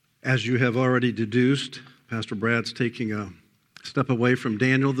As you have already deduced, Pastor Brad's taking a step away from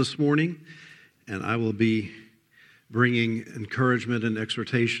Daniel this morning, and I will be bringing encouragement and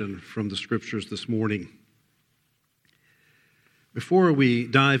exhortation from the Scriptures this morning. Before we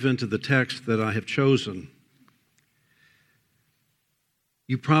dive into the text that I have chosen,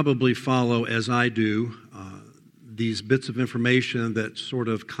 you probably follow, as I do, these bits of information that sort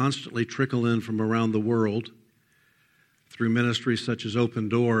of constantly trickle in from around the world through ministries such as Open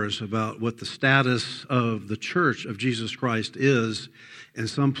Doors about what the status of the Church of Jesus Christ is in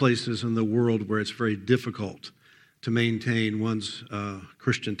some places in the world where it's very difficult to maintain one's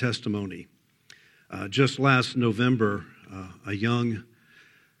Christian testimony. Just last November, a young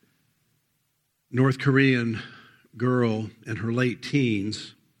North Korean girl in her late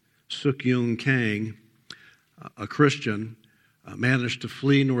teens, Suk-Yoon Kang, a Christian, managed to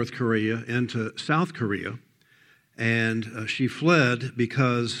flee North Korea into South Korea. And she fled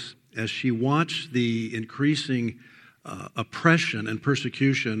because as she watched the increasing oppression and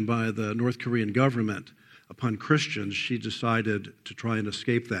persecution by the North Korean government upon Christians, she decided to try and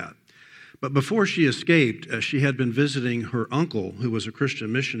escape that. But before she escaped, she had been visiting her uncle, who was a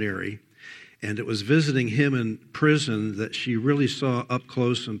Christian missionary, and it was visiting him in prison that she really saw up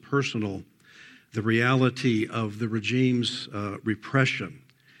close and personal the reality of the regime's repression,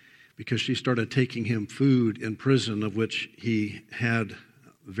 because she started taking him food in prison, of which he had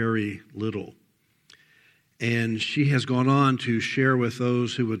very little. And she has gone on to share with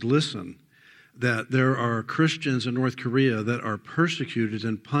those who would listen that there are Christians in North Korea that are persecuted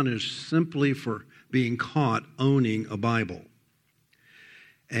and punished simply for being caught owning a Bible.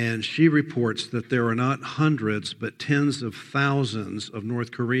 And she reports that there are not hundreds, but tens of thousands of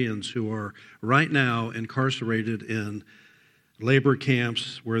North Koreans who are right now incarcerated in labor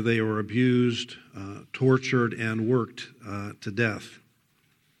camps where they are abused, tortured, and worked to death.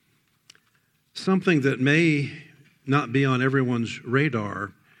 Something that may not be on everyone's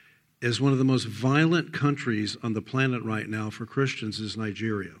radar is one of the most violent countries on the planet right now for Christians is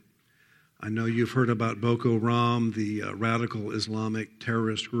Nigeria. I know you've heard about Boko Haram, the radical Islamic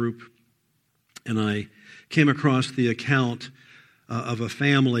terrorist group, and I came across the account of a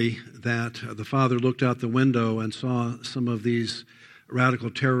family that the father looked out the window and saw some of these radical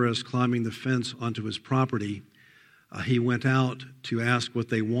terrorists climbing the fence onto his property. He went out to ask what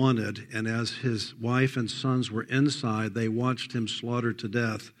they wanted, and as his wife and sons were inside, they watched him slaughtered to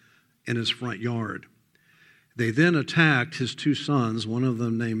death in his front yard. They then attacked his two sons, one of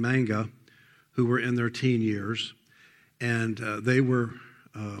them named Manga, who were in their teen years, and they were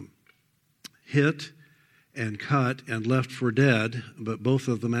hit and cut and left for dead, but both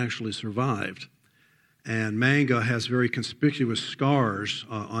of them actually survived. And Manga has very conspicuous scars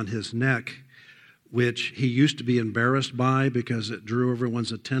on his neck, which he used to be embarrassed by because it drew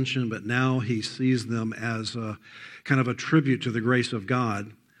everyone's attention, but now he sees them as a kind of a tribute to the grace of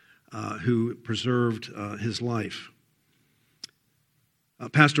God who preserved his life.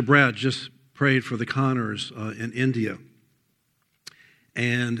 Pastor Brad just prayed for the Connors in India.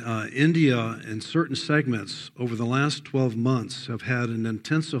 And India, in certain segments, over the last 12 months, have had an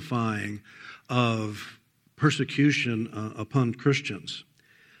intensifying of persecution upon Christians.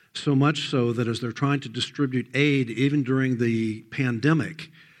 So much so that as they're trying to distribute aid, even during the pandemic,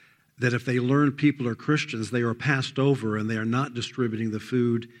 that if they learn people are Christians, they are passed over and they are not distributing the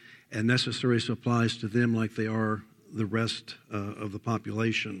food and necessary supplies to them like they are the rest of the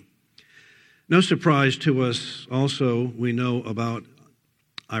population. No surprise to us also, we know about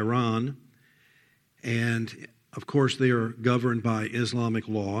Iran, and of course they are governed by Islamic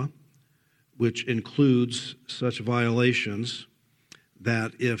law, which includes such violations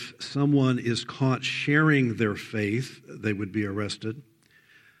that if someone is caught sharing their faith, they would be arrested.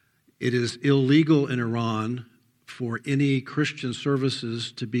 It is illegal in Iran for any Christian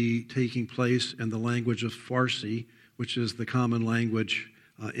services to be taking place in the language of Farsi, which is the common language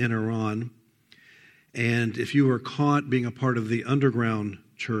in Iran. And if you are caught being a part of the underground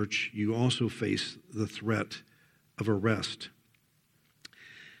church, you also face the threat of arrest.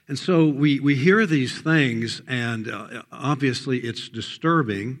 And so we hear these things, and obviously it's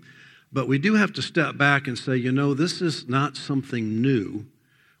disturbing, but we do have to step back and say, this is not something new.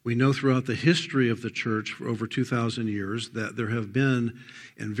 We know throughout the history of the church for over 2,000 years that there have been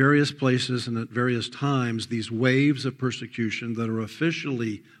in various places and at various times these waves of persecution that are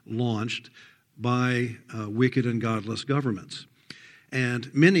officially launched by wicked and godless governments.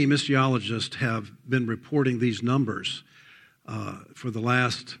 And many missiologists have been reporting these numbers for the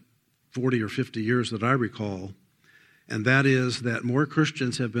last 40 or 50 years that I recall, and that is that more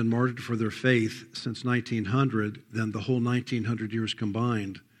Christians have been martyred for their faith since 1900 than the whole 1900 years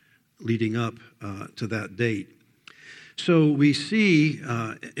combined leading up to that date. So we see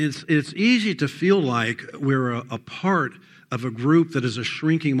it's easy to feel like we're a part of a group that is a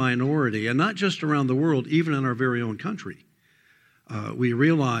shrinking minority, and not just around the world, even in our very own country. We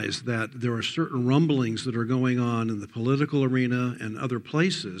realize that there are certain rumblings that are going on in the political arena and other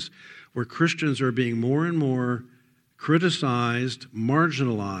places where Christians are being more and more criticized,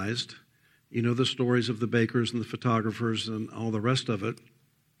 marginalized. You know the stories of the bakers and the photographers and all the rest of it.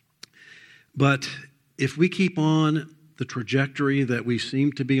 But if we keep on the trajectory that we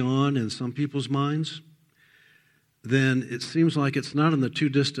seem to be on in some people's minds, then it seems like it's not in the too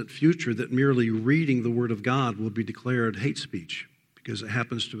distant future that merely reading the Word of God will be declared hate speech, because it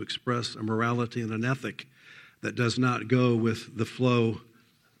happens to express a morality and an ethic that does not go with the flow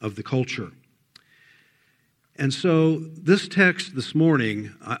of the culture. And so this text this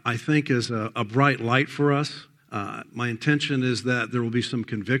morning, I think, is a bright light for us. My intention is that there will be some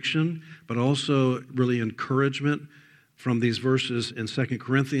conviction, but also really encouragement from these verses in 2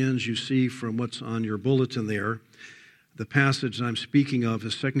 Corinthians. You see from what's on your bulletin there, the passage I'm speaking of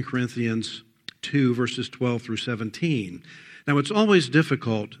is 2 Corinthians 2, verses 12 through 17. Now, it's always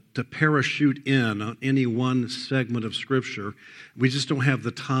difficult to parachute in on any one segment of Scripture. We just don't have the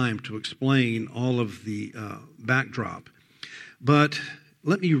time to explain all of the backdrop. But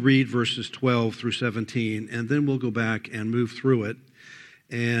let me read verses 12 through 17, and then we'll go back and move through it.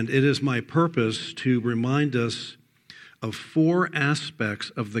 And it is my purpose to remind us of 4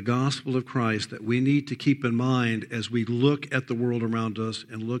 aspects of the gospel of Christ that we need to keep in mind as we look at the world around us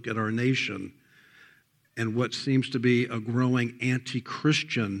and look at our nation and what seems to be a growing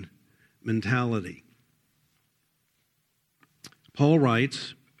anti-Christian mentality. Paul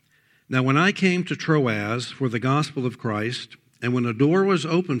writes, "Now when I came to Troas for the gospel of Christ, and when a door was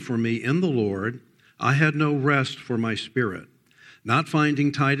opened for me in the Lord, I had no rest for my spirit. Not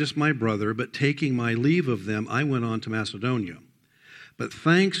finding Titus my brother, but taking my leave of them, I went on to Macedonia. But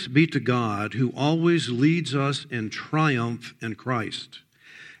thanks be to God, who always leads us in triumph in Christ,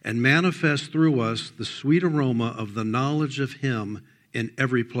 and manifests through us the sweet aroma of the knowledge of Him in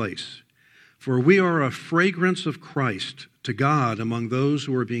every place. For we are a fragrance of Christ to God among those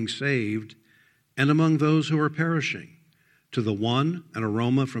who are being saved and among those who are perishing. To the one, an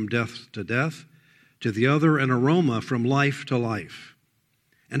aroma from death to death, to the other, an aroma from life to life.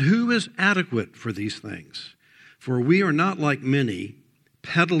 And who is adequate for these things? For we are not like many,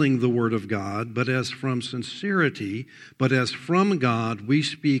 peddling the word of God, but as from sincerity, but as from God, we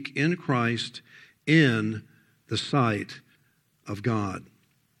speak in Christ in the sight of God."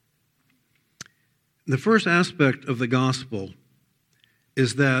 The first aspect of the gospel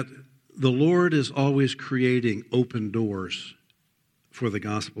is that the Lord is always creating open doors for the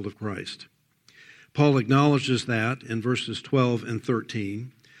gospel of Christ. Paul acknowledges that in verses 12 and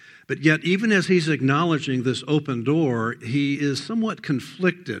 13. But yet, even as he's acknowledging this open door, he is somewhat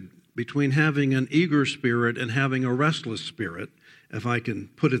conflicted between having an eager spirit and having a restless spirit, if I can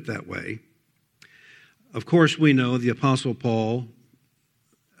put it that way. Of course, we know the Apostle Paul,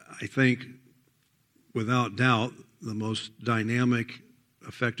 I think, without doubt, the most dynamic,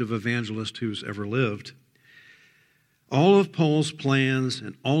 effective evangelist who's ever lived. All of Paul's plans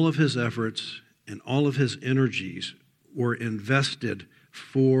and all of his efforts and all of his energies were invested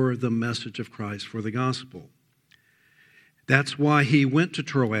for the message of Christ, for the gospel. That's why he went to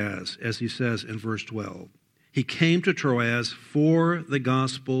Troas, as he says in verse 12. He came to Troas for the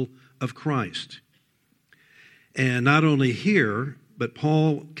gospel of Christ. And not only here, but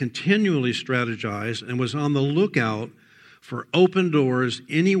Paul continually strategized and was on the lookout for open doors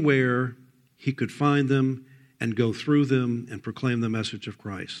anywhere he could find them and go through them and proclaim the message of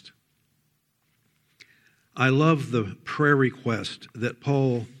Christ. I love the prayer request that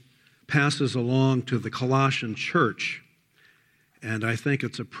Paul passes along to the Colossian church, and I think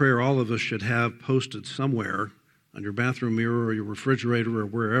it's a prayer all of us should have posted somewhere on your bathroom mirror or your refrigerator or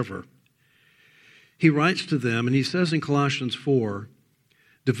wherever. He writes to them, and he says in Colossians 4,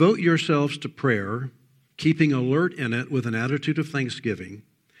 "Devote yourselves to prayer, keeping alert in it with an attitude of thanksgiving,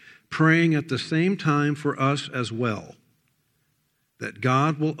 praying at the same time for us as well, that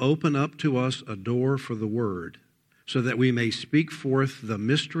God will open up to us a door for the word, so that we may speak forth the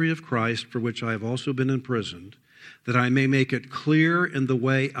mystery of Christ, for which I have also been imprisoned, that I may make it clear in the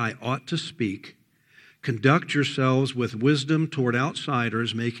way I ought to speak. Conduct yourselves with wisdom toward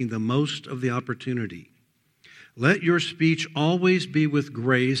outsiders, making the most of the opportunity. Let your speech always be with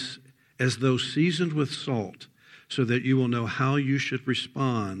grace, as though seasoned with salt, so that you will know how you should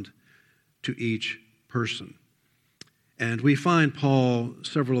respond to each person." And we find Paul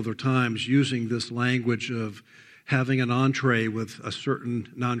several other times using this language of having an entree with a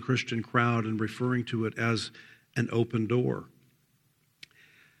certain non-Christian crowd and referring to it as an open door.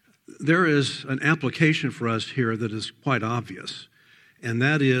 There is an application for us here that is quite obvious, and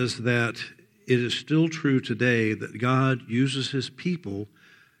that is that it is still true today that God uses his people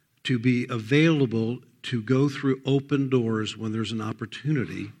to be available to go through open doors when there's an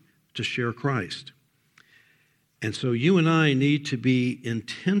opportunity to share Christ. And so you and I need to be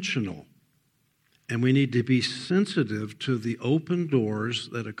intentional, and we need to be sensitive to the open doors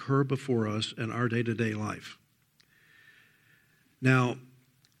that occur before us in our day-to-day life. Now,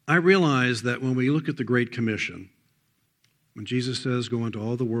 I realize that when we look at the Great Commission, when Jesus says, go into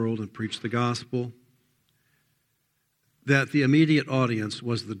all the world and preach the gospel, that the immediate audience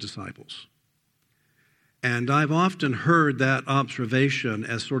was the disciples. And I've often heard that observation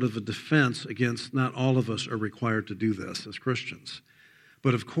as sort of a defense against not all of us are required to do this as Christians.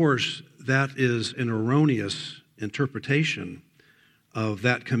 But of course, that is an erroneous interpretation of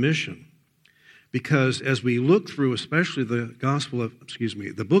that commission. Because as we look through, especially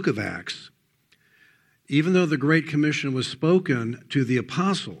the book of Acts, even though the Great Commission was spoken to the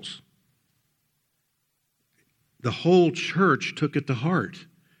apostles, the whole church took it to heart.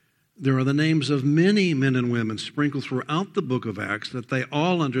 There are the names of many men and women sprinkled throughout the book of Acts that they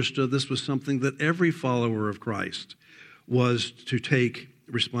all understood this was something that every follower of Christ was to take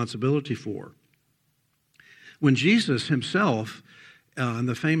responsibility for. When Jesus himself, in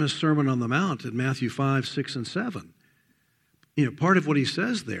the famous Sermon on the Mount in Matthew 5, 6, and 7, part of what he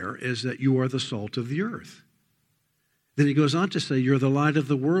says there is that you are the salt of the earth. Then he goes on to say, you're the light of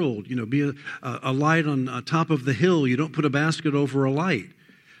the world. Be a light on top of the hill. You don't put a basket over a light.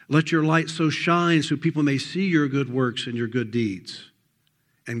 Let your light so shine so people may see your good works and your good deeds,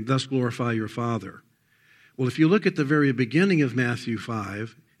 and thus glorify your Father. Well, if you look at the very beginning of Matthew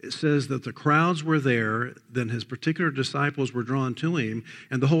 5, it says that the crowds were there, then his particular disciples were drawn to him,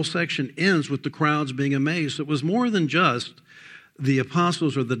 and the whole section ends with the crowds being amazed. So it was more than just the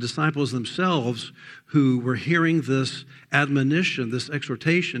apostles or the disciples themselves who were hearing this admonition, this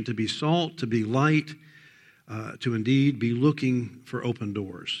exhortation to be salt, to be light, to indeed be looking for open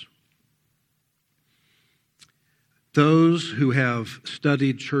doors. Those who have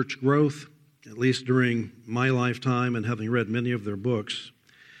studied church growth, at least during my lifetime and having read many of their books,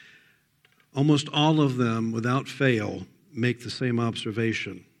 almost all of them, without fail, make the same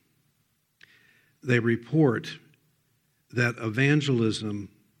observation. They report that evangelism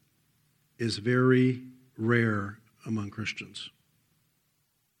is very rare among Christians.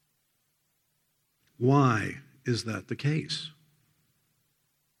 Why is that the case?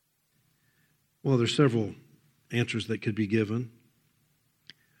 Well, there's several answers that could be given.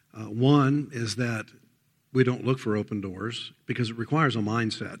 One is that we don't look for open doors because it requires a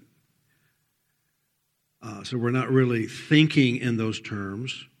mindset. So we're not really thinking in those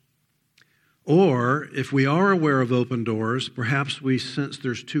terms. Or if we are aware of open doors, perhaps we sense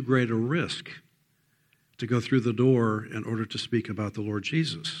there's too great a risk to go through the door in order to speak about the Lord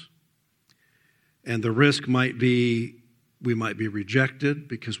Jesus. And the risk might be we might be rejected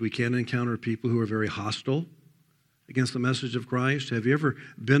because we can encounter people who are very hostile against the message of Christ. Have you ever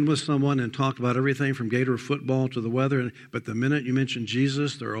been with someone and talked about everything from Gator football to the weather, but the minute you mention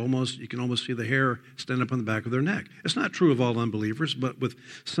Jesus, you can almost see the hair stand up on the back of their neck? It's not true of all unbelievers, but with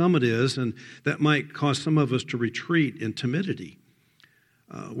some it is, and that might cause some of us to retreat in timidity.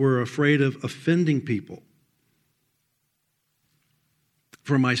 We're afraid of offending people.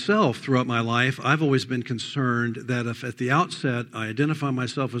 For myself, throughout my life, I've always been concerned that if at the outset I identify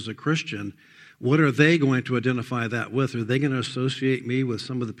myself as a Christian, what are they going to identify that with? Are they going to associate me with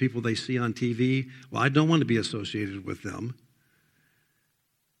some of the people they see on TV? Well, I don't want to be associated with them.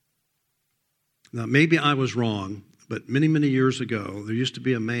 Now, maybe I was wrong, but many, many years ago, there used to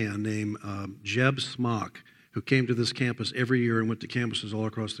be a man named Jeb Smock who came to this campus every year and went to campuses all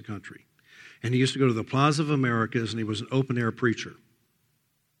across the country. And he used to go to the Plaza of Americas, and he was an open-air preacher.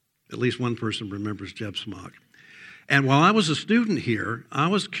 At least one person remembers Jeb Smock. And while I was a student here, I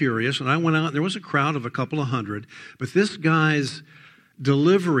was curious, and I went out, and there was a crowd of a couple of hundred, but this guy's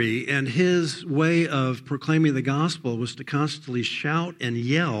delivery and his way of proclaiming the gospel was to constantly shout and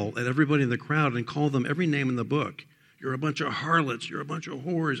yell at everybody in the crowd and call them every name in the book. You're a bunch of harlots, you're a bunch of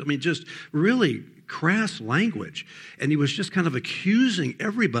whores. I mean, just really crass language. And he was just kind of accusing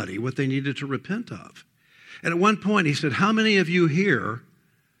everybody what they needed to repent of. And at one point he said, how many of you here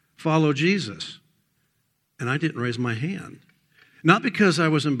follow Jesus? And I didn't raise my hand. Not because I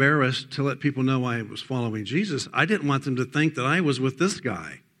was embarrassed to let people know I was following Jesus. I didn't want them to think that I was with this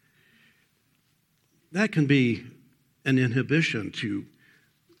guy. That can be an inhibition to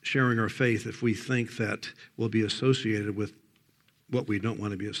sharing our faith if we think that we'll be associated with what we don't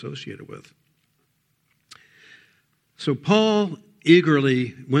want to be associated with. So Paul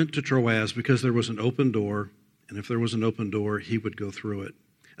eagerly went to Troas because there was an open door, and if there was an open door, he would go through it,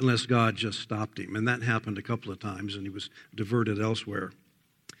 unless God just stopped him. And that happened a couple of times, and he was diverted elsewhere.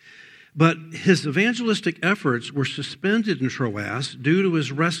 But his evangelistic efforts were suspended in Troas due to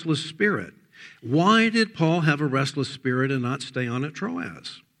his restless spirit. Why did Paul have a restless spirit and not stay on at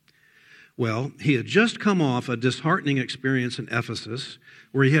Troas? Well, he had just come off a disheartening experience in Ephesus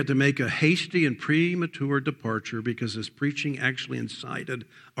where he had to make a hasty and premature departure because his preaching actually incited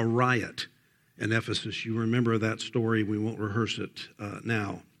a riot in Ephesus. You remember that story. We won't rehearse it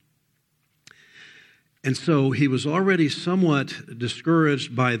now. And so he was already somewhat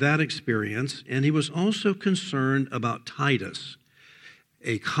discouraged by that experience, and he was also concerned about Titus,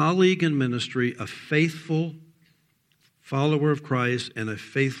 a colleague in ministry, a faithful follower of Christ, and a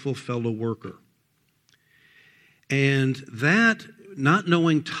faithful fellow worker. And that, not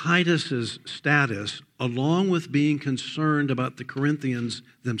knowing Titus's status, along with being concerned about the Corinthians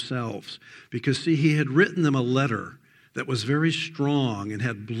themselves, because, see, he had written them a letter that was very strong and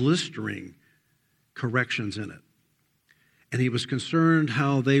had blistering corrections in it. And he was concerned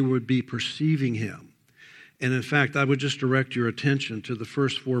how they would be perceiving him. And in fact, I would just direct your attention to the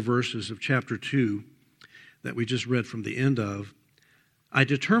first 4 verses of chapter 2 that we just read from the end of. I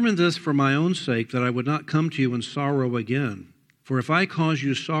determined this for my own sake, that I would not come to you in sorrow again. For if I cause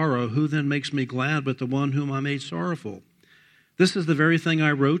you sorrow, who then makes me glad but the one whom I made sorrowful? This is the very thing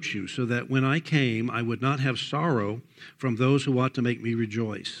I wrote you, so that when I came, I would not have sorrow from those who ought to make me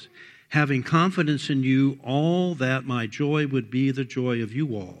rejoice, having confidence in you, all that my joy would be the joy of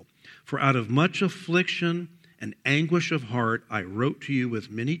you all. For out of much affliction and anguish of heart I wrote to you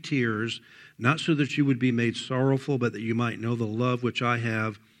with many tears, not so that you would be made sorrowful, but that you might know the love which I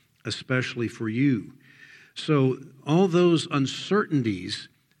have, especially for you. So all those uncertainties,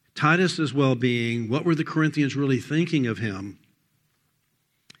 Titus's well-being, what were the Corinthians really thinking of him?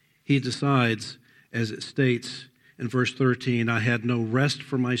 He decides, as it states in verse 13, I had no rest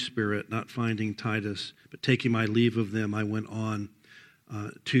for my spirit, not finding Titus, but taking my leave of them, I went on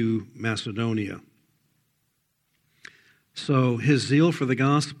to Macedonia. So his zeal for the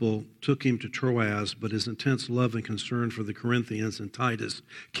gospel took him to Troas, but his intense love and concern for the Corinthians and Titus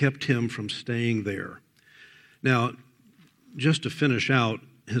kept him from staying there. Now, just to finish out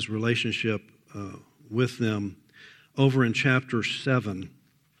his relationship with them, over in chapter 7,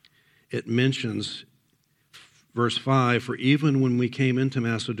 it mentions, verse 5, for even when we came into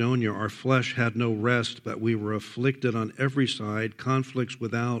Macedonia, our flesh had no rest, but we were afflicted on every side, conflicts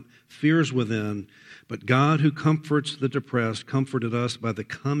without, fears within. But God, who comforts the depressed, comforted us by the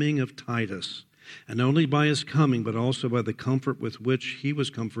coming of Titus, and not only by his coming, but also by the comfort with which he was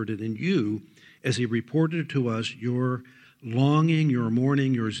comforted in you, as he reported to us your longing, your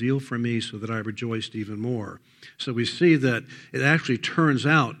mourning, your zeal for me, so that I rejoiced even more. So we see that it actually turns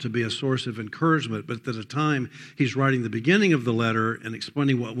out to be a source of encouragement, but at the time he's writing the beginning of the letter and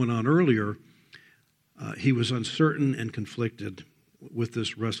explaining what went on earlier, he was uncertain and conflicted with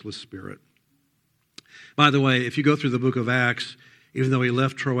this restless spirit. By the way, if you go through the book of Acts, even though he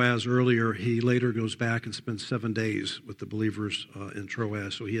left Troas earlier, he later goes back and spends 7 days with the believers in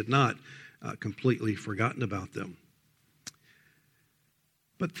Troas, so he had not completely forgotten about them.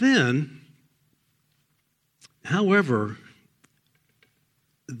 But then, however,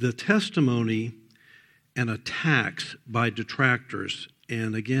 the testimony and attacks by detractors,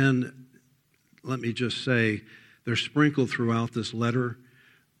 and again, let me just say, they're sprinkled throughout this letter.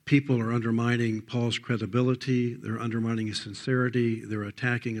 People are undermining Paul's credibility. They're undermining his sincerity. They're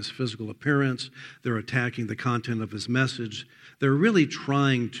attacking his physical appearance. They're attacking the content of his message. They're really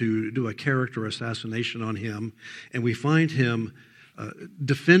trying to do a character assassination on him, and we find him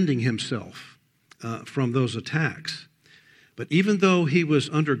defending himself from those attacks. But even though he was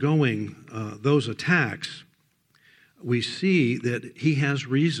undergoing those attacks, we see that he has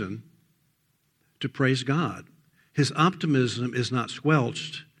reason to praise God. His optimism is not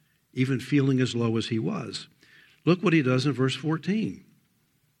squelched, even feeling as low as he was. Look what he does in verse 14.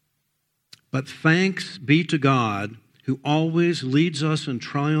 But thanks be to God, who always leads us in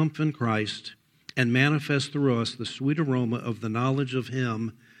triumph in Christ and manifests through us the sweet aroma of the knowledge of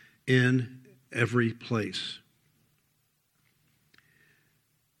him in every place.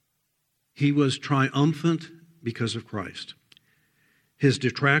 He was triumphant because of Christ. His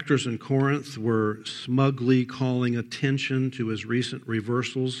detractors in Corinth were smugly calling attention to his recent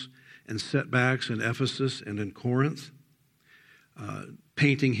reversals and setbacks in Ephesus and in Corinth,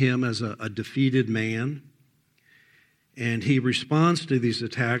 painting him as a defeated man. And he responds to these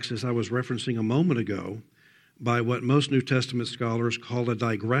attacks, as I was referencing a moment ago, by what most New Testament scholars call a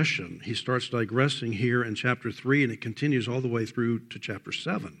digression. He starts digressing here in chapter 3, and it continues all the way through to chapter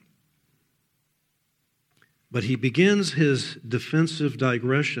 7. But he begins his defensive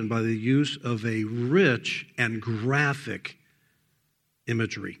digression by the use of a rich and graphic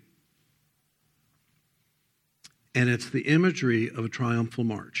imagery. And it's the imagery of a triumphal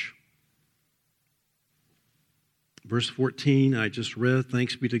march. Verse 14, I just read,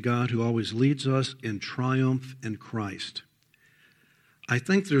 thanks be to God who always leads us in triumph in Christ. I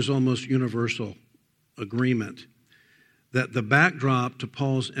think there's almost universal agreement that the backdrop to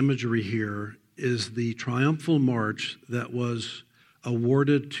Paul's imagery here is the triumphal march that was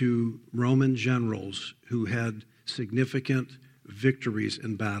awarded to Roman generals who had significant victories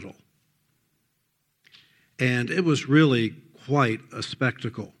in battle. And it was really quite a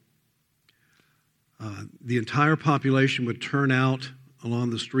spectacle. The entire population would turn out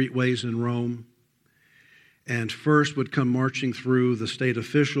along the streetways in Rome, and first would come marching through the state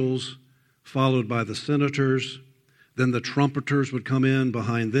officials, followed by the senators. Then the trumpeters would come in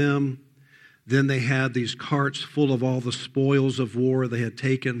behind them. Then they had these carts full of all the spoils of war they had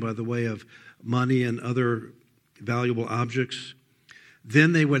taken by the way of money and other valuable objects.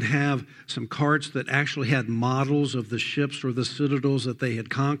 Then they would have some carts that actually had models of the ships or the citadels that they had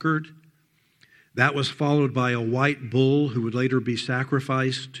conquered. That was followed by a white bull who would later be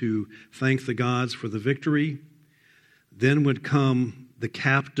sacrificed to thank the gods for the victory. Then would come the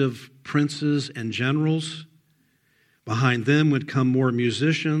captive princes and generals. Behind them would come more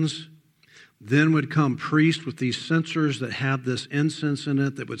musicians. Then would come priests with these censers that had this incense in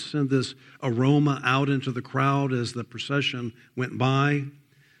it that would send this aroma out into the crowd as the procession went by.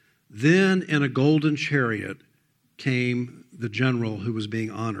 Then in a golden chariot came the general who was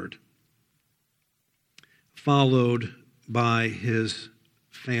being honored, followed by his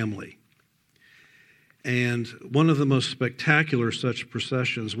family. And one of the most spectacular such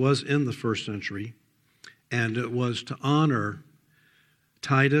processions was in the first century, and it was to honor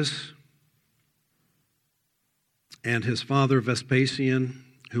Titus and his father Vespasian,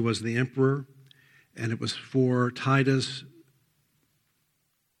 who was the emperor, and it was for Titus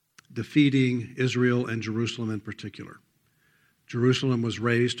defeating Israel and Jerusalem in particular. Jerusalem was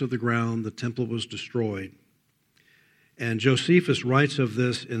razed to the ground, the temple was destroyed. And Josephus writes of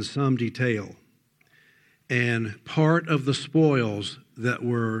this in some detail. And part of the spoils that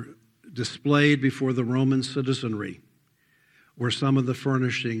were displayed before the Roman citizenry were some of the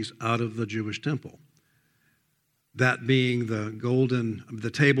furnishings out of the Jewish temple. That being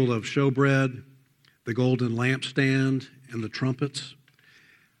the table of showbread, the golden lampstand, and the trumpets.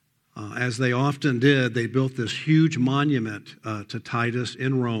 As they often did, they built this huge monument to Titus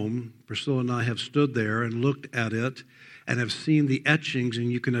in Rome. Priscilla and I have stood there and looked at it and have seen the etchings,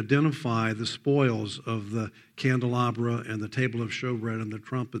 and you can identify the spoils of the candelabra and the table of showbread and the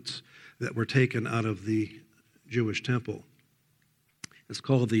trumpets that were taken out of the Jewish temple. It's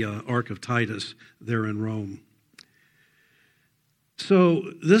called the Ark of Titus there in Rome.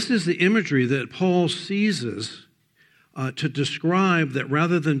 So this is the imagery that Paul seizes to describe that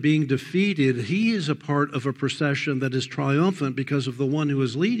rather than being defeated, he is a part of a procession that is triumphant because of the one who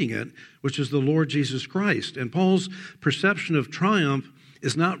is leading it, which is the Lord Jesus Christ. And Paul's perception of triumph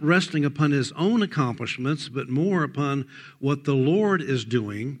is not resting upon his own accomplishments, but more upon what the Lord is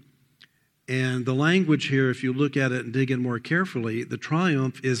doing. And the language here, if you look at it and dig in more carefully, the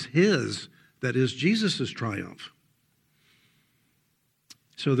triumph is his, that is Jesus' triumph.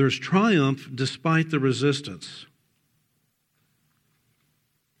 So there's triumph despite the resistance.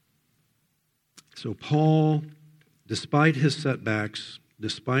 So Paul, despite his setbacks,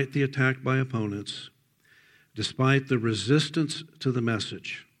 despite the attack by opponents, despite the resistance to the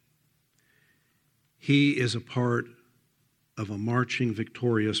message, he is a part of a marching,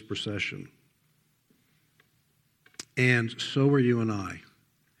 victorious procession. And so are you and I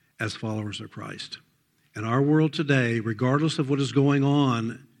as followers of Christ. In our world today, regardless of what is going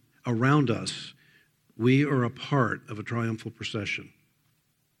on around us, we are a part of a triumphal procession.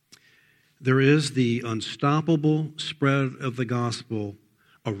 There is the unstoppable spread of the gospel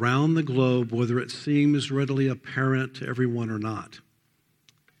around the globe, whether it seems readily apparent to everyone or not.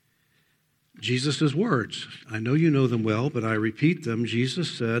 Jesus' words, I know you know them well, but I repeat them.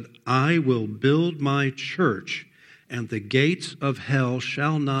 Jesus said, I will build my church, and the gates of hell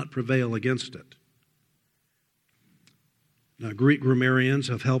shall not prevail against it. Now, Greek grammarians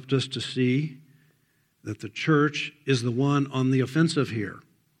have helped us to see that the church is the one on the offensive here.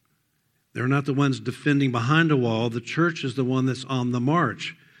 They're not the ones defending behind a wall. The church is the one that's on the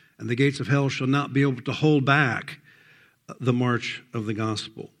march. And the gates of hell shall not be able to hold back the march of the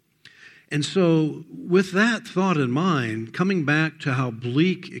gospel. And so with that thought in mind, coming back to how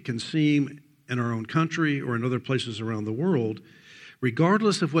bleak it can seem in our own country or in other places around the world,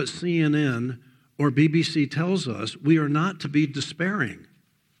 regardless of what CNN or BBC tells us, we are not to be despairing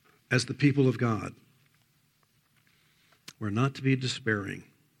as the people of God. We're not to be despairing.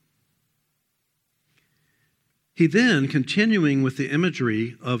 He then, continuing with the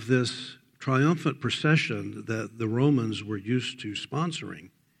imagery of this triumphant procession that the Romans were used to sponsoring,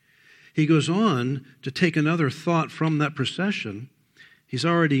 he goes on to take another thought from that procession. He's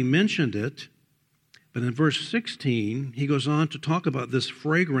already mentioned it, but in verse 16, he goes on to talk about this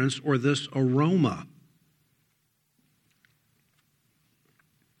fragrance or this aroma.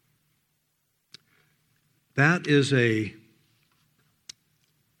 That's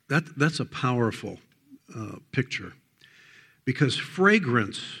a powerful picture, because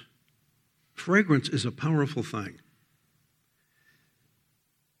fragrance is a powerful thing.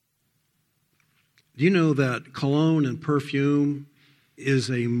 Do you know that cologne and perfume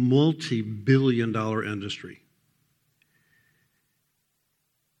is a multi-billion-dollar industry?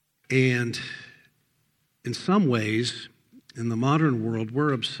 And in some ways, in the modern world,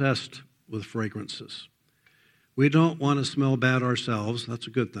 we're obsessed with fragrances. We don't want to smell bad ourselves. That's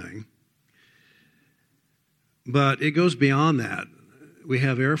a good thing. But it goes beyond that. We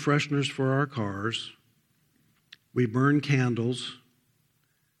have air fresheners for our cars. We burn candles.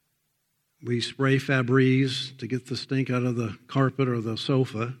 We spray Febreze to get the stink out of the carpet or the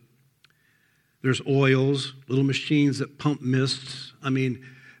sofa. There's oils, little machines that pump mists. I mean,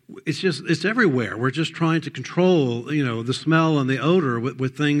 it's everywhere. We're just trying to control, the smell and the odor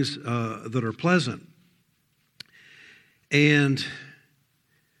with things that are pleasant. And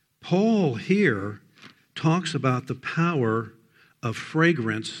Paul here talks about the power of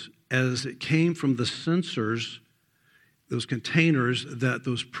fragrance as it came from the censers, those containers that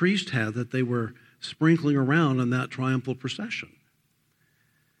those priests had that they were sprinkling around in that triumphal procession.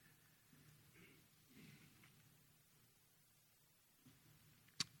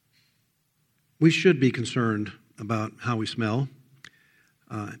 We should be concerned about how we smell.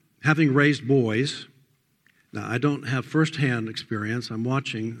 Having raised boys, now I don't have firsthand experience. I'm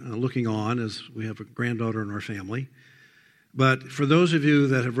watching, looking on as we have a granddaughter in our family. But for those of you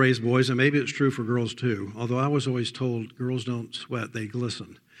that have raised boys, and maybe it's true for girls too, although I was always told girls don't sweat, they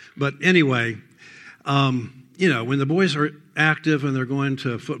glisten. But anyway, when the boys are active and they're going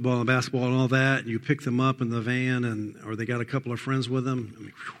to football and basketball and all that, and you pick them up in the van, or they got a couple of friends with them, I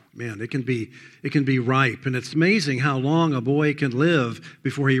mean, man, it can be ripe. And it's amazing how long a boy can live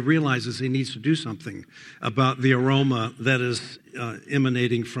before he realizes he needs to do something about the aroma that is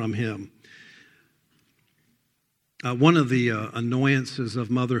emanating from him. One of the annoyances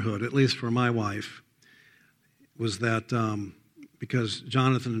of motherhood, at least for my wife, was that because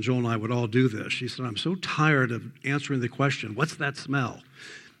Jonathan and Joel and I would all do this, she said, I'm so tired of answering the question, what's that smell?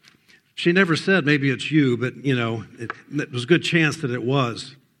 She never said, maybe it's you, but, it was a good chance that it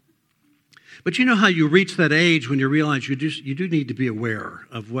was. But you know how you reach that age when you realize you do need to be aware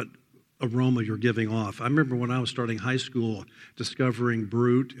of what aroma you're giving off. I remember when I was starting high school, discovering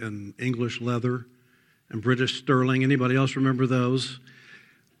Brut and English leather and British Sterling. Anybody else remember those?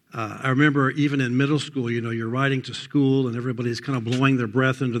 I remember even in middle school, you're riding to school and everybody's kind of blowing their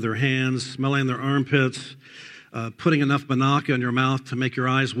breath into their hands, smelling their armpits, putting enough Binaca in your mouth to make your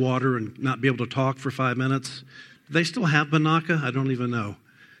eyes water and not be able to talk for 5 minutes. Do they still have Binaca? I don't even know.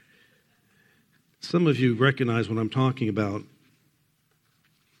 Some of you recognize what I'm talking about.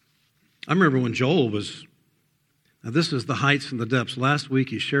 I remember when Joel was, now this is the heights and the depths. Last week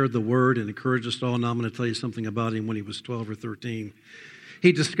he shared the word and encouraged us all. Now I'm going to tell you something about him when he was 12 or 13.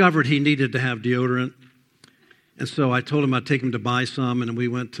 He discovered he needed to have deodorant. And so I told him I'd take him to buy some, and we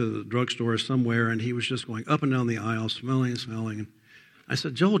went to the drugstore somewhere, and he was just going up and down the aisle, smelling. I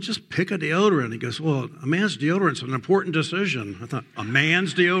said, Joel, just pick a deodorant. He goes, well, a man's deodorant's an important decision. I thought, a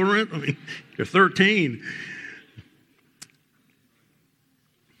man's deodorant? I mean, you're 13.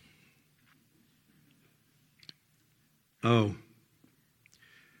 Oh,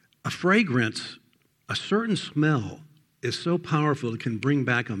 a fragrance, a certain smell is so powerful it can bring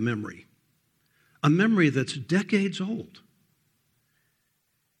back a memory that's decades old.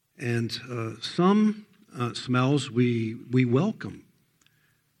 And some smells we welcome.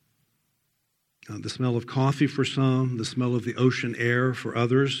 The smell of coffee for some, the smell of the ocean air for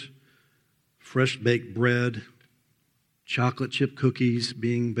others, fresh baked bread, chocolate chip cookies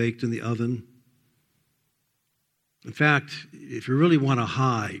being baked in the oven. In fact, if you really want a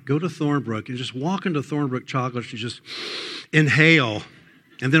high, go to Thornbrook and just walk into Thornbrook Chocolates and just inhale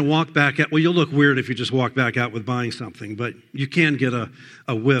and then walk back out. Well, you'll look weird if you just walk back out with buying something, but you can get a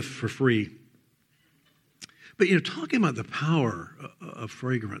whiff for free. But, talking about the power of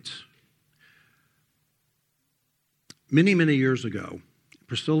fragrance. Many, many years ago,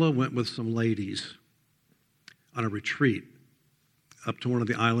 Priscilla went with some ladies on a retreat up to one of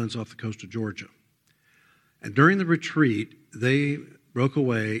the islands off the coast of Georgia. And during the retreat, they broke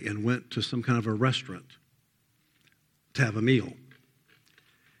away and went to some kind of a restaurant to have a meal.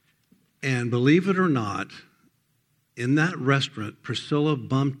 And believe it or not, in that restaurant, Priscilla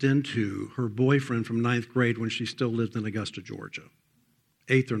bumped into her boyfriend from 9th grade when she still lived in Augusta, Georgia.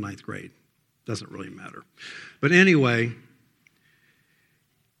 8th or 9th grade. Doesn't really matter. But anyway,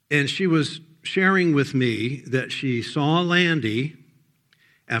 and she was sharing with me that she saw Landy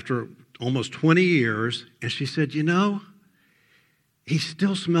after almost 20 years, and she said, he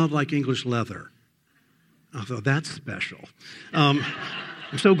still smelled like English leather. I thought, that's special. I'm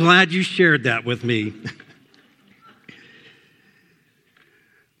so glad you shared that with me.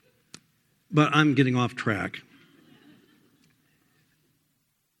 But I'm getting off track.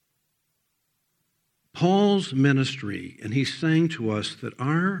 Paul's ministry, and he's saying to us that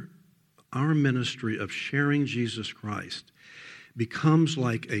our ministry of sharing Jesus Christ becomes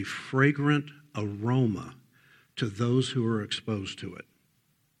like a fragrant aroma to those who are exposed to it.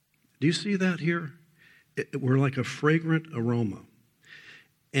 Do you see that here? We're like a fragrant aroma.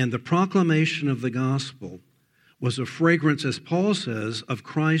 And the proclamation of the gospel was a fragrance, as Paul says, of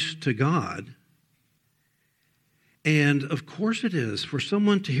Christ to God. And of course it is, for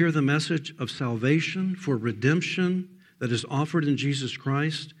someone to hear the message of salvation, for redemption that is offered in Jesus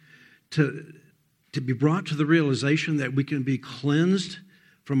Christ, to be brought to the realization that we can be cleansed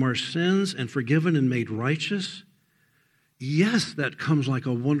from our sins and forgiven and made righteous. Yes, that comes like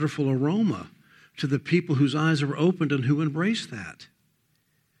a wonderful aroma to the people whose eyes are opened and who embrace that.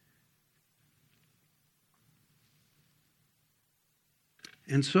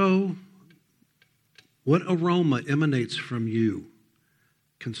 And so, what aroma emanates from you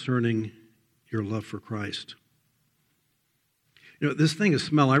concerning your love for Christ? This thing of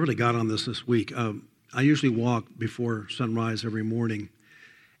smell, I really got on this week. I usually walk before sunrise every morning.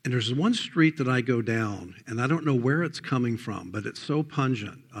 And there's one street that I go down, and I don't know where it's coming from, but it's so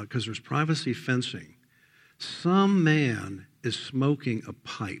pungent because there's privacy fencing. Some man is smoking a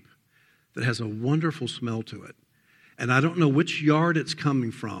pipe that has a wonderful smell to it. And I don't know which yard it's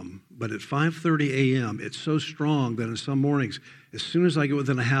coming from, but at 5:30 a.m., it's so strong that in some mornings, as soon as I get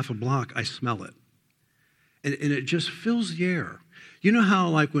within a half a block, I smell it. And it just fills the air. You know how,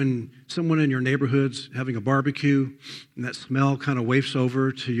 like, when someone in your neighborhood's having a barbecue and that smell kind of wafts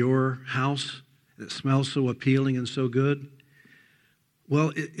over to your house, and it smells so appealing and so good?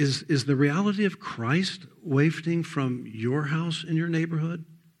 Well, is the reality of Christ wafting from your house in your neighborhood?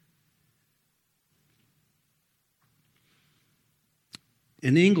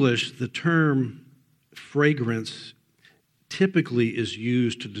 In English, the term fragrance typically is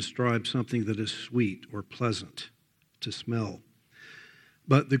used to describe something that is sweet or pleasant to smell.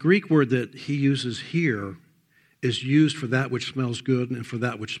 But the Greek word that he uses here is used for that which smells good and for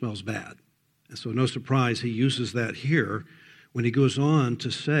that which smells bad. And so no surprise he uses that here when he goes on to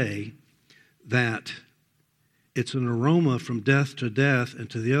say that it's an aroma from death to death and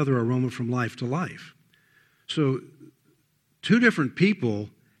to the other aroma from life to life. So two different people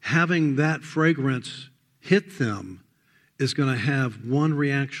having that fragrance hit them is going to have one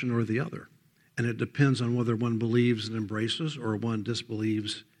reaction or the other. And it depends on whether one believes and embraces or one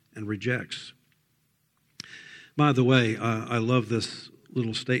disbelieves and rejects. By the way, I love this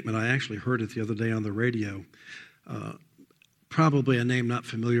little statement. I actually heard it the other day on the radio. Probably a name not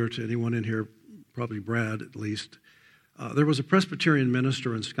familiar to anyone in here, probably Brad at least. There was a Presbyterian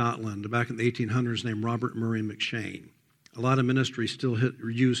minister in Scotland back in the 1800s named Robert Murray McCheyne. A lot of ministries still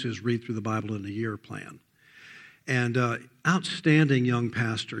use his Read Through the Bible in a Year plan. And outstanding young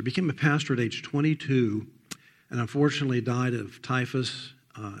pastor. He became a pastor at age 22 and unfortunately died of typhus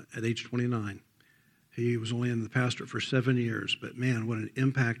at age 29. He was only in the pastorate for 7 years, but man, what an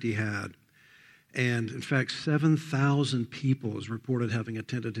impact he had. And in fact, 7,000 people is reported having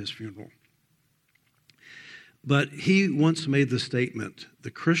attended his funeral. But he once made the statement,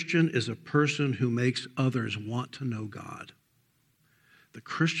 the Christian is a person who makes others want to know God. The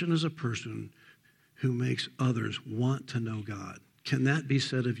Christian is a person who makes others want to know God. Can that be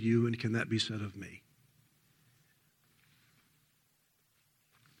said of you and can that be said of me?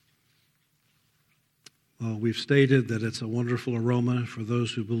 Well, we've stated that it's a wonderful aroma for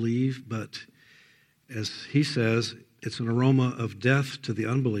those who believe, but as he says, it's an aroma of death to the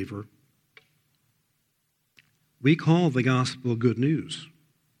unbeliever. We call the gospel good news.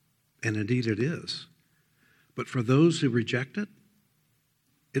 and indeed it is. But for those who reject it,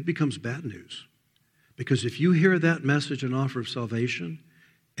 it becomes bad news. Because if you hear that message and offer of salvation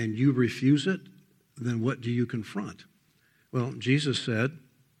and you refuse it, then what do you confront? Well, Jesus said,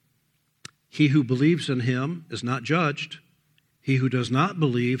 "He who believes in him is not judged. He who does not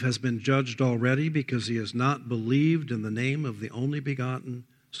believe has been judged already because he has not believed in the name of the only begotten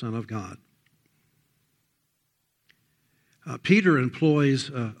Son of God." Peter employs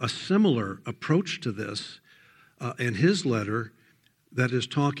a similar approach to this in his letter that is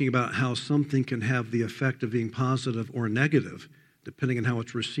talking about how something can have the effect of being positive or negative, depending on how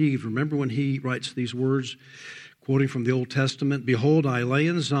it's received. Remember when he writes these words, quoting from the Old Testament, "Behold, I lay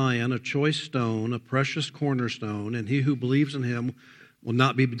in Zion a choice stone, a precious cornerstone, and he who believes in him will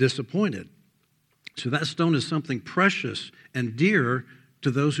not be disappointed." So that stone is something precious and dear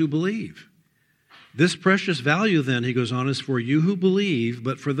to those who believe. This precious value, then, he goes on, is for you who believe,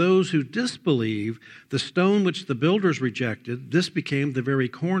 but for those who disbelieve, the stone which the builders rejected, this became the very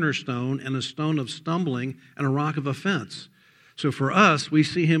cornerstone and a stone of stumbling and a rock of offense. So for us, we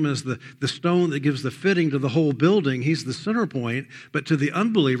see him as the stone that gives the fitting to the whole building. He's the center point, but to the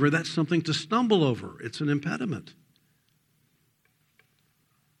unbeliever, that's something to stumble over. It's an impediment.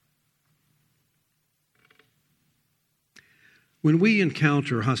 When we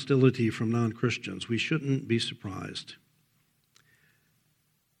encounter hostility from non-Christians, we shouldn't be surprised.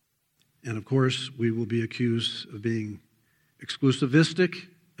 And of course, we will be accused of being exclusivistic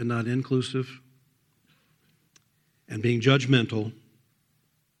and not inclusive, and being judgmental.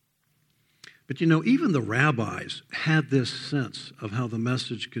 But even the rabbis had this sense of how the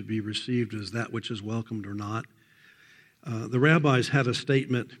message could be received as that which is welcomed or not. The rabbis had a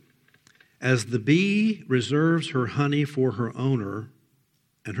statement, "As the bee reserves her honey for her owner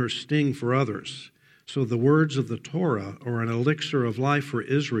and her sting for others, so the words of the Torah are an elixir of life for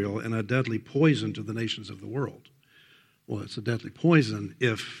Israel and a deadly poison to the nations of the world." Well, it's a deadly poison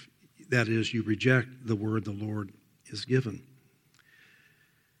if, that is, you reject the word the Lord is given.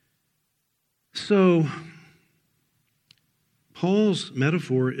 So, Paul's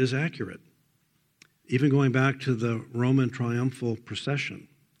metaphor is accurate, even going back to the Roman triumphal procession.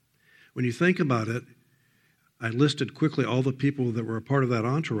 When you think about it, I listed quickly all the people that were a part of that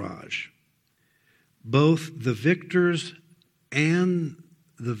entourage. Both the victors and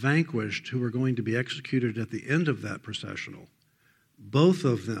the vanquished who were going to be executed at the end of that processional, both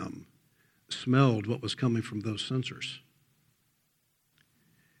of them smelled what was coming from those censers.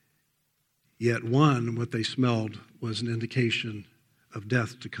 Yet one, what they smelled was an indication of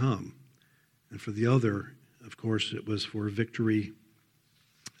death to come. And for the other, of course, it was for victory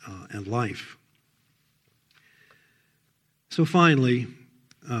and life. So finally,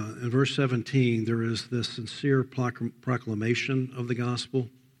 in verse 17, there is this sincere proclamation of the gospel.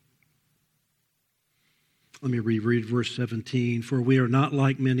 Let me reread verse 17. "For we are not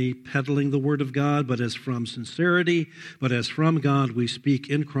like many peddling the word of God, but as from sincerity, but as from God we speak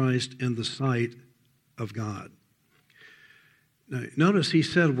in Christ in the sight of God." Now, notice he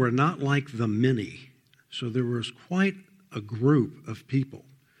said we're not like the many. So there was quite a group of people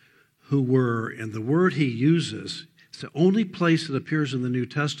who were, and the word he uses, it's the only place it appears in the New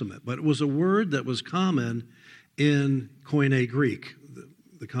Testament, but it was a word that was common in Koine Greek,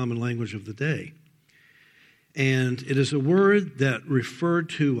 the common language of the day. And it is a word that referred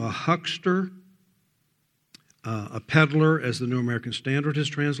to a huckster, a peddler, as the New American Standard has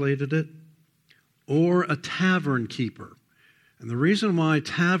translated it, or a tavern keeper. And the reason why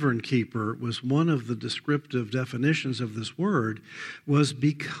tavern keeper was one of the descriptive definitions of this word was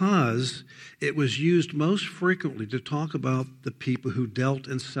because it was used most frequently to talk about the people who dealt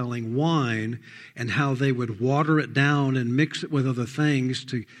in selling wine and how they would water it down and mix it with other things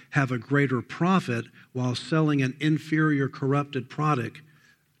to have a greater profit while selling an inferior, corrupted product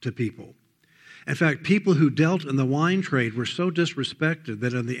to people. In fact, people who dealt in the wine trade were so disrespected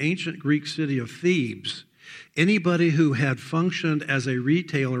that in the ancient Greek city of Thebes, anybody who had functioned as a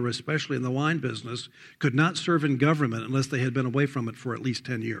retailer, especially in the wine business, could not serve in government unless they had been away from it for at least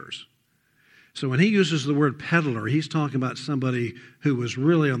 10 years. So when he uses the word peddler, he's talking about somebody who was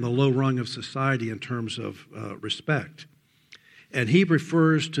really on the low rung of society in terms of respect. And he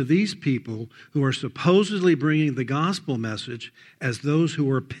refers to these people who are supposedly bringing the gospel message as those who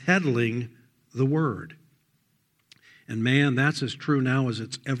are peddling the word. And man, that's as true now as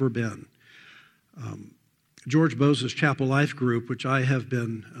it's ever been. George Bose's Chapel Life group, which I have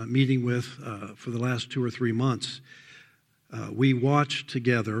been meeting with for the last 2 or 3 months, we watched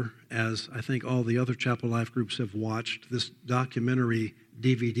together, as I think all the other Chapel Life groups have watched, this documentary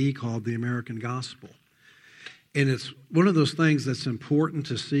DVD called The American Gospel. And it's one of those things that's important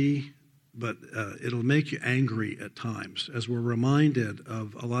to see, but it'll make you angry at times as we're reminded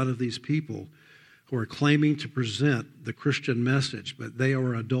of a lot of these people who are claiming to present the Christian message, but they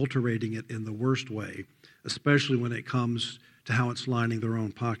are adulterating it in the worst way, especially when it comes to how it's lining their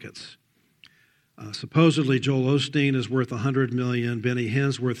own pockets. Supposedly, Joel Osteen is worth $100 million, Benny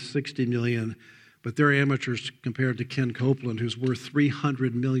Hinn's worth $60 million, but they're amateurs compared to Ken Copeland, who's worth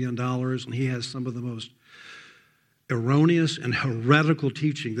 $300 million, and he has some of the most erroneous and heretical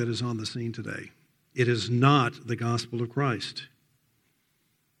teaching that is on the scene today. It is not the gospel of Christ.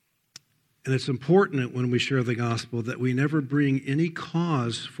 And it's important when we share the gospel that we never bring any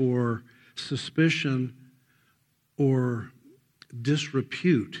cause for suspicion or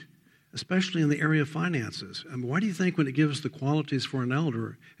disrepute, especially in the area of finances. I mean, why do you think when it gives the qualities for an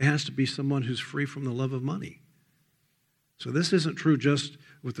elder, it has to be someone who's free from the love of money? So this isn't true just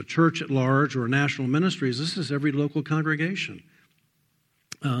with the church at large or national ministries. This is every local congregation.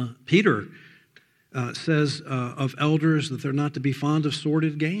 Peter says of elders that they're not to be fond of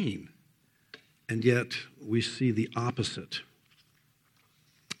sordid gain. And yet we see the opposite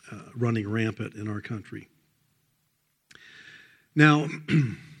running rampant in our country. Now,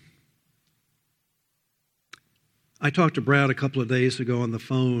 I talked to Brad a couple of days ago on the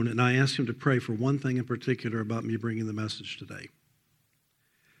phone, and I asked him to pray for one thing in particular about me bringing the message today.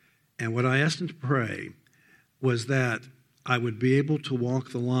 And what I asked him to pray was that I would be able to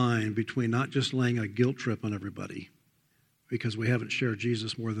walk the line between not just laying a guilt trip on everybody, because we haven't shared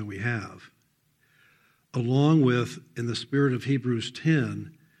Jesus more than we have, along with, in the spirit of Hebrews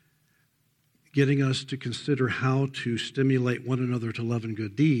 10, getting us to consider how to stimulate one another to love and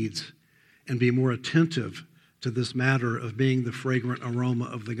good deeds and be more attentive to this matter of being the fragrant aroma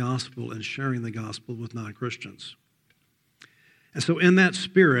of the gospel and sharing the gospel with non-Christians. And so in that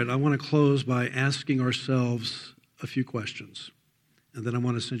spirit, I want to close by asking ourselves a few questions, and then I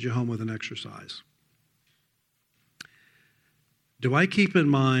want to send you home with an exercise. Do I keep in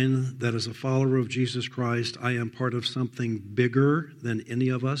mind that as a follower of Jesus Christ, I am part of something bigger than any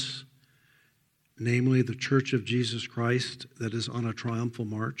of us, namely the Church of Jesus Christ that is on a triumphal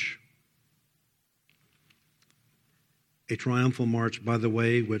march? A triumphal march, by the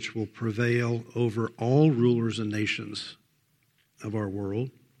way, which will prevail over all rulers and nations of our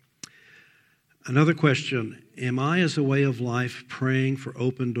world. Another question, am I as a way of life praying for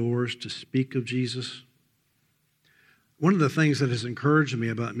open doors to speak of Jesus? One of the things that has encouraged me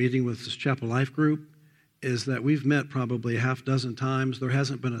about meeting with this Chapel Life group is that we've met probably a half dozen times. There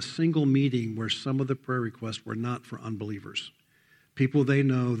hasn't been a single meeting where some of the prayer requests were not for unbelievers. People they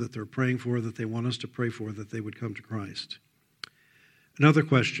know that they're praying for, that they want us to pray for, that they would come to Christ. Another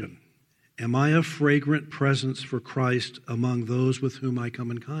question, am I a fragrant presence for Christ among those with whom I come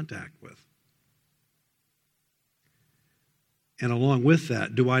in contact with? And along with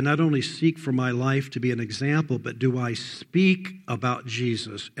that, do I not only seek for my life to be an example, but do I speak about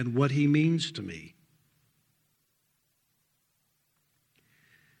Jesus and what he means to me?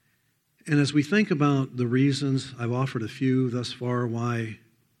 And as we think about the reasons, I've offered a few thus far why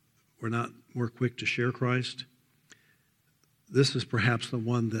we're not more quick to share Christ. This is perhaps the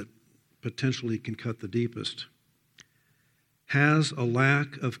one that potentially can cut the deepest. Has a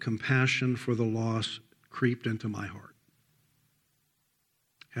lack of compassion for the lost creeped into my heart?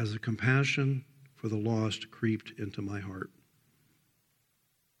 Has a compassion for the lost creeped into my heart?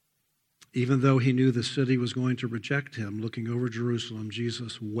 Even though he knew the city was going to reject him, looking over Jerusalem,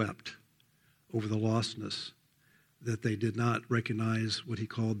 Jesus wept over the lostness that they did not recognize what he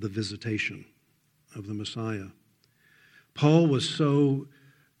called the visitation of the Messiah. Paul was so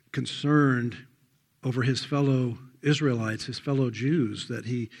concerned over his fellow Israelites, his fellow Jews, that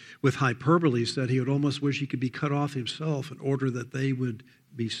he, with hyperbole, said he would almost wish he could be cut off himself in order that they would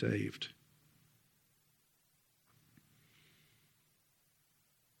be saved.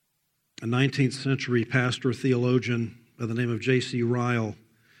 A 19th century pastor theologian by the name of J.C. Ryle,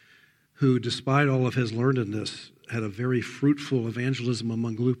 who, despite all of his learnedness, had a very fruitful evangelism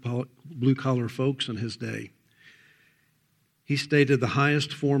among blue-collar folks in his day. He stated the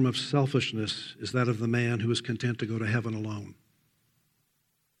highest form of selfishness is that of the man who is content to go to heaven alone.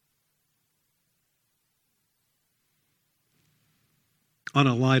 On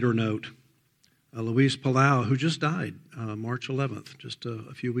a lighter note, Luis Palau, who just died March 11th, just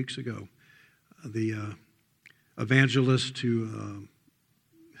a few weeks ago, the evangelist to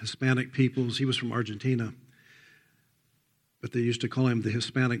Hispanic peoples. He was from Argentina, but they used to call him the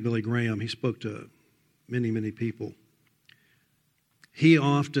Hispanic Billy Graham. He spoke to many, many people. He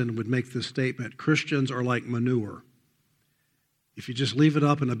often would make this statement, Christians are like manure. If you just leave it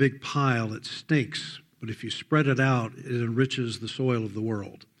up in a big pile, it stinks but if you spread it out, it enriches the soil of the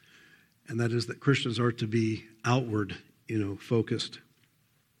world. And that is that Christians are to be outward, focused.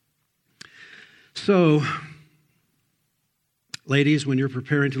 So, ladies, when you're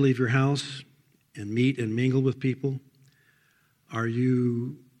preparing to leave your house and meet and mingle with people, are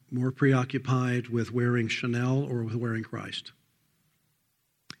you more preoccupied with wearing Chanel or with wearing Christ?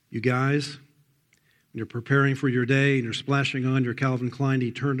 You guys, when you're preparing for your day and you're splashing on your Calvin Klein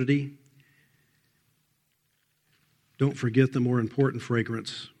eternity, don't forget the more important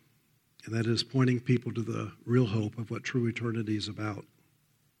fragrance, and that is pointing people to the real hope of what true eternity is about.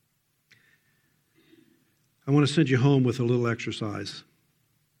 I want to send you home with a little exercise.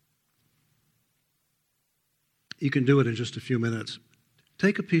 You can do it in just a few minutes.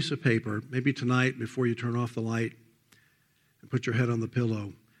 Take a piece of paper, maybe tonight before you turn off the light, and put your head on the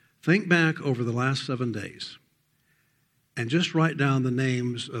pillow. Think back over the last 7 days and just write down the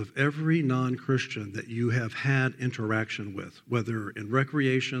names of every non-Christian that you have had interaction with, whether in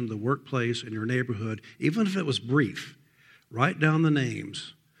recreation, the workplace, in your neighborhood, even if it was brief. Write down the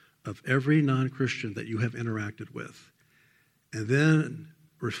names of every non-Christian that you have interacted with. And then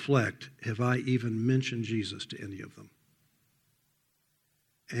reflect, have I even mentioned Jesus to any of them?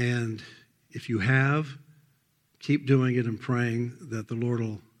 And if you have, keep doing it and praying that the Lord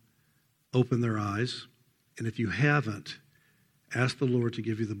will open their eyes. And if you haven't, ask the Lord to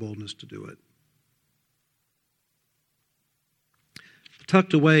give you the boldness to do it.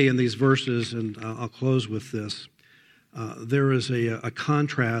 Tucked away in these verses, and I'll close with this, there is a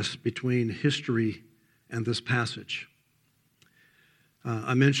contrast between history and this passage.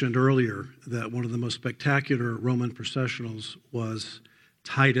 I mentioned earlier that one of the most spectacular Roman processionals was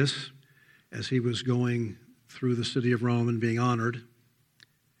Titus, as he was going through the city of Rome and being honored.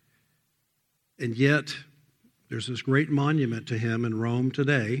 And yet, there's this great monument to him in Rome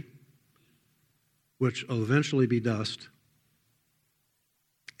today, which will eventually be dust,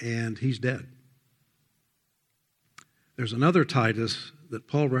 and he's dead. There's another Titus that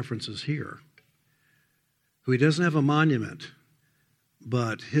Paul references here, who he doesn't have a monument,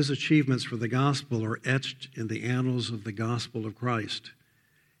 but his achievements for the gospel are etched in the annals of the gospel of Christ,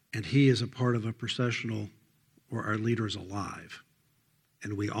 and he is a part of a processional where our leader is alive,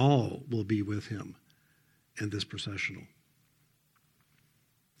 and we all will be with him in this processional.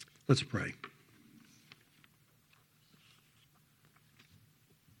 Let's pray.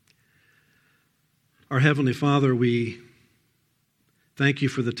 Our Heavenly Father, we thank you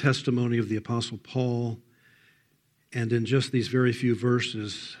for the testimony of the Apostle Paul, and in just these very few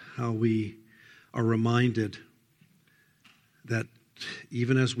verses, how we are reminded that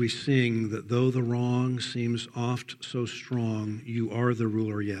even as we sing, that though the wrong seems oft so strong, you are the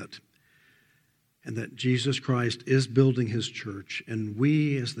ruler yet. And that Jesus Christ is building his church, and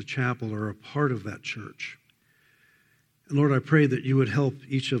we as the chapel are a part of that church. And Lord, I pray that you would help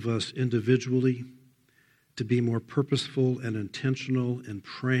each of us individually to be more purposeful and intentional in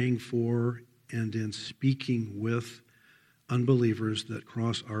praying for and in speaking with unbelievers that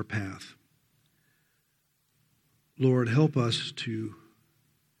cross our path. Lord, help us to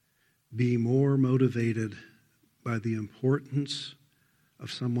be more motivated by the importance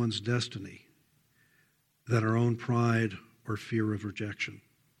of someone's destiny than our own pride or fear of rejection.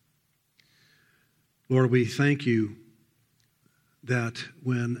 Lord, we thank you that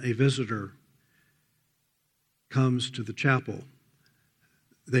when a visitor comes to the chapel,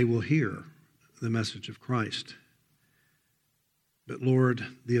 they will hear the message of Christ. But Lord,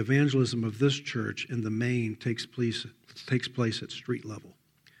 the evangelism of this church in the main takes place at street level,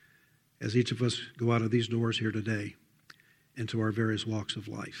 as each of us go out of these doors here today into our various walks of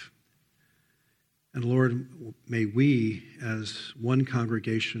life. And Lord, may we, as one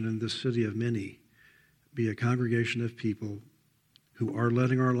congregation in this city of many, be a congregation of people who are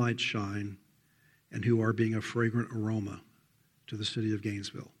letting our light shine and who are being a fragrant aroma to the city of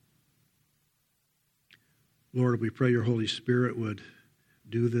Gainesville. Lord, we pray your Holy Spirit would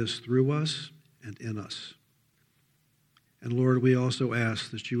do this through us and in us. And Lord, we also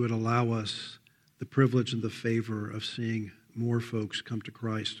ask that you would allow us the privilege and the favor of seeing more folks come to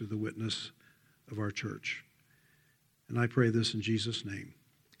Christ through the witness of our church. And I pray this in Jesus' name.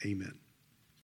 Amen.